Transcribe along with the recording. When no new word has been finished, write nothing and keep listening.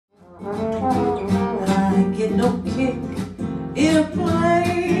I get no kick in a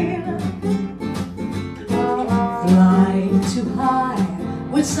plane, flying too high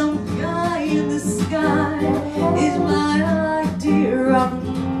with some guy in the sky is my idea of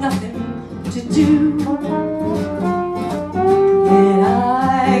nothing to do. And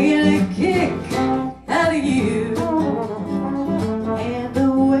I get a kick out of you and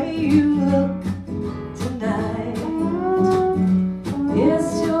the way you look tonight.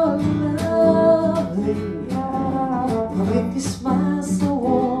 Yes, you're lovely, you make me smile so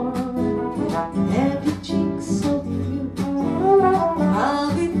warm and your cheeks so cute.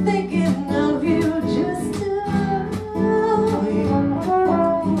 I'll be thinking of you just to love you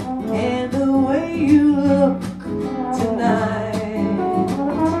and the way you look tonight.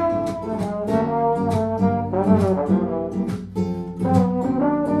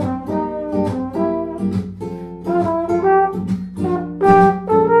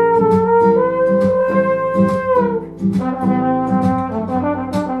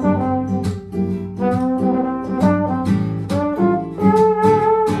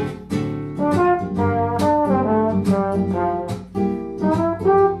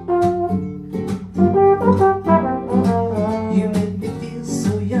 You make me feel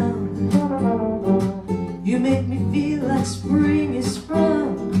so young. You make me feel like spring is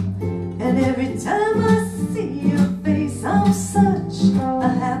sprung. And every time I see your face, I'm such a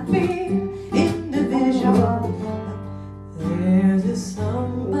happy individual. There's a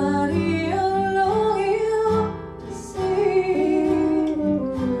somebody along here to see.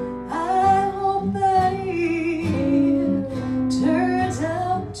 I hope that he turns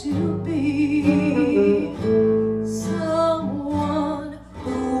out to be someone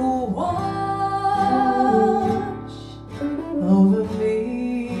who watch over me.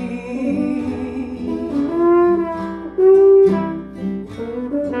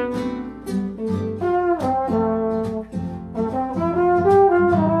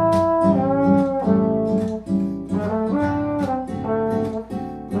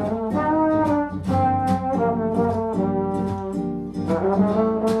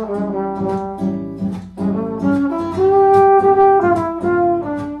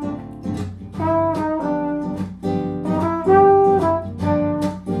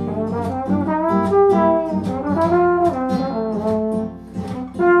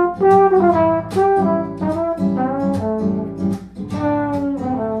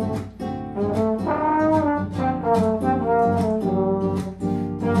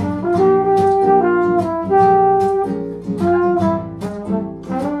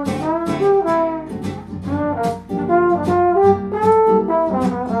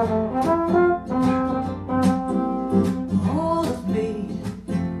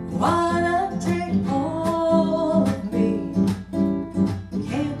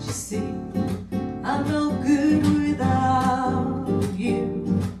 I'm no good without you.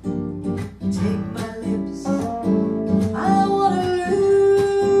 Take my lips, I wanna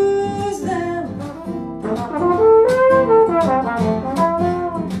lose them.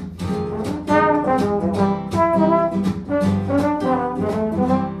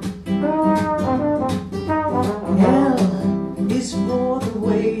 L is for the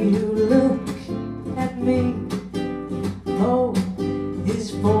way you look at me. O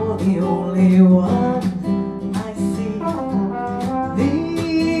is for the only one I see.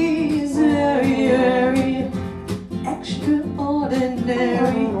 These very, very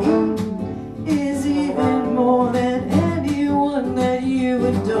extraordinary. E is even more than anyone that you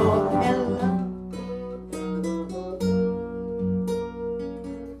adore and love.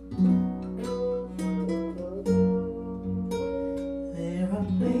 There are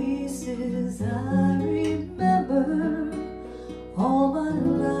places I remember all my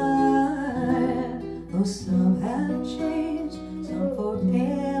life, though some have changed, some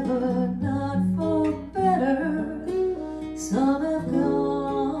forever, not for better. Some have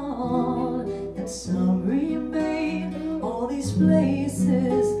gone and some remain. All these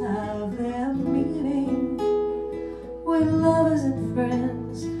places have their meaning. With lovers and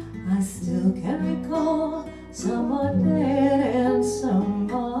friends, I still can recall. Some are dead and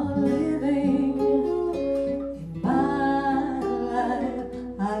some are living. In my life,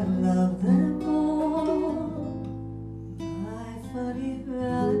 I love them all. My funny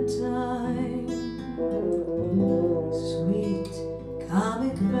Valentine, sweet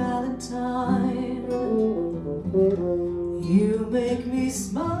comic Valentine, you make me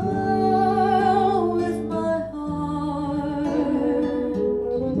smile.